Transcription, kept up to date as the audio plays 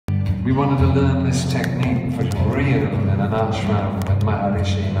We wanted to learn this technique for real in an ashram with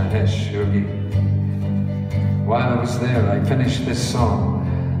Maharishi Mahesh Yogi. While I was there, I finished this song.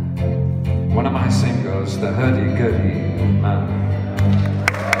 One of my singles, the Hurdy, Gurdy,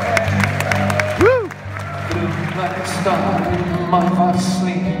 like a star in my fast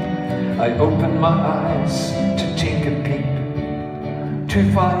sleep, I opened my eyes to take a peep, to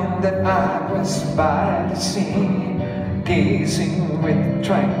find that I was by the sea, gazing with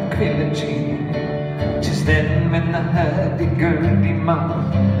tranquility. 'Tis then when the hurdy-gurdy man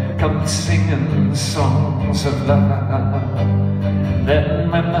comes singing songs of love. Then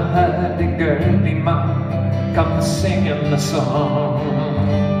when the hurdy-gurdy man comes singing the song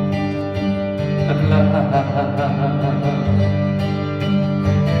of love.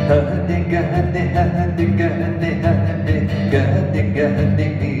 Hurdy-gurdy, hurdy-gurdy, hurdy-gurdy,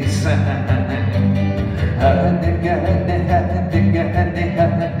 gurdy sang. Hurdy-gurdy, hurdy-gurdy,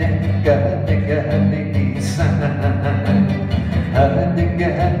 hurdy-gurdy sang.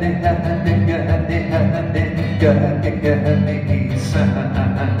 Hurdy-gurdy, hurdy-gurdy, hurdy-gurdy sang.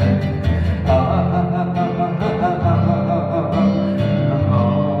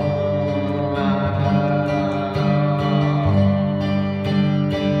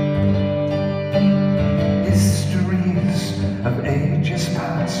 Of ages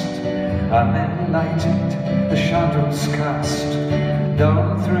past, I'm enlightened, the shadows cast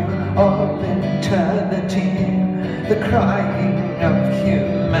down through all eternity, the crying of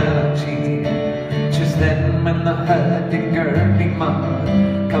humanity. 'Tis then when the hurdy-gurdy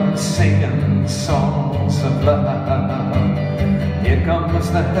man comes singing songs of love. Here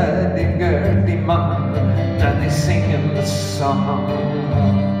comes the hurdy-gurdy man, and he's singing the song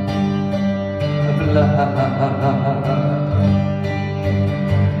of love.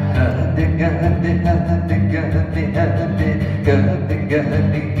 Hurdy-gurdy, hurdy-gurdy,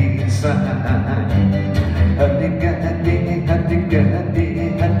 hurdy-gurdy sang. Hurdy-gurdy, hurdy-gurdy,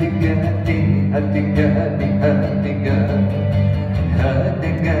 hurdy-gurdy, hurdy-gurdy, hurdy-gurdy.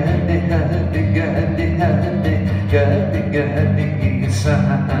 Hurdy-gurdy, hurdy-gurdy, hurdy-gurdy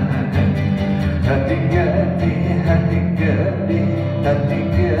sang. Hurdy-gurdy, hurdy-gurdy,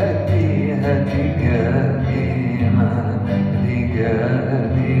 hurdy-gurdy, hurdy-gurdy,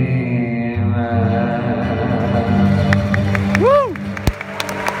 hurdy-gurdy.